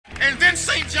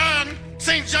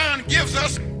St. John gives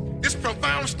us this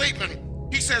profound statement.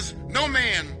 He says, no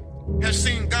man has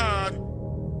seen God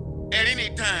at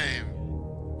any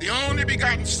time. The only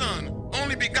begotten Son,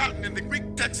 only begotten in the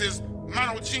Greek text is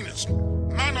monogenes.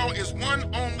 Mono is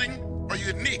one, only, or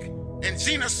unique. And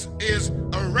genus is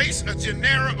a race, a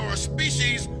genera, or a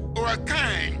species, or a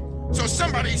kind. So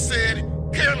somebody said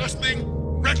carelessly,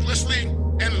 recklessly,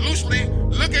 and loosely,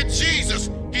 look at Jesus.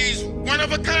 He's one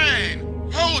of a kind.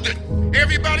 Hold it.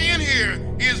 Everybody in here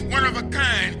is one of a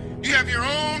kind. You have your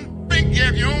own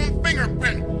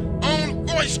fingerprint, own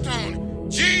voice tone.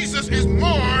 Jesus is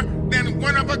more than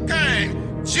one of a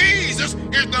kind. Jesus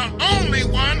is the only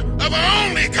one of a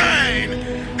only kind.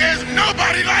 There's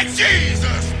nobody like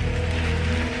Jesus.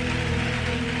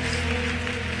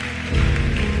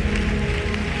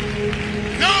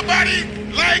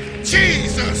 Nobody like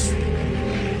Jesus.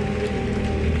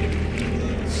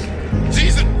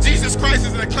 Jesus Christ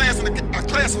is in a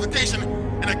classification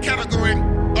and a category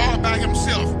all by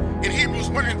himself. In Hebrews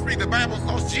 1 and 3, the Bible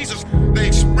calls Jesus the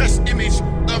express image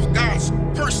of God's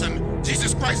person.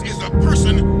 Jesus Christ is a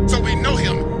person, so we know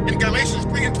him. In Galatians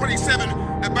 3 and 27,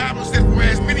 the Bible says, for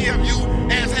as many of you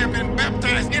as have been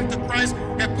baptized into Christ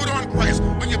have put on Christ.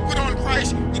 When you put on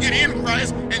Christ, you get in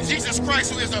Christ, and Jesus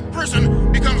Christ, who is a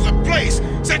person, becomes a place.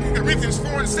 2 Corinthians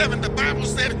 4 and 7, the Bible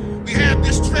said, we have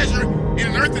this treasure in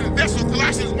an earthen vessel.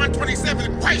 Colossians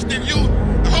 1:27, Christ in you,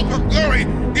 the hope of glory.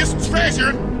 This treasure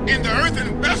in the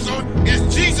earthen vessel is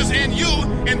Jesus in you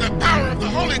in the power of the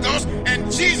Holy Ghost, and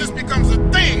Jesus becomes a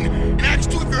thing. In Acts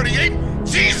 2:38,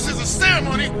 Jesus is a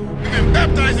ceremony. We've been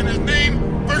baptized in his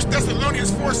name. 1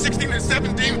 Thessalonians 4:16 and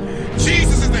 17,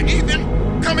 Jesus is the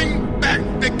even coming back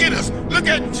to get us. Look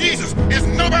at Jesus. There's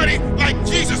nobody like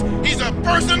Jesus. He's a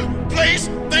person, place,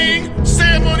 thing,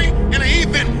 ceremony, and an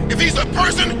event. If he's a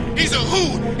person, he's a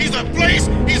who. He's a place,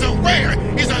 he's a where.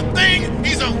 He's a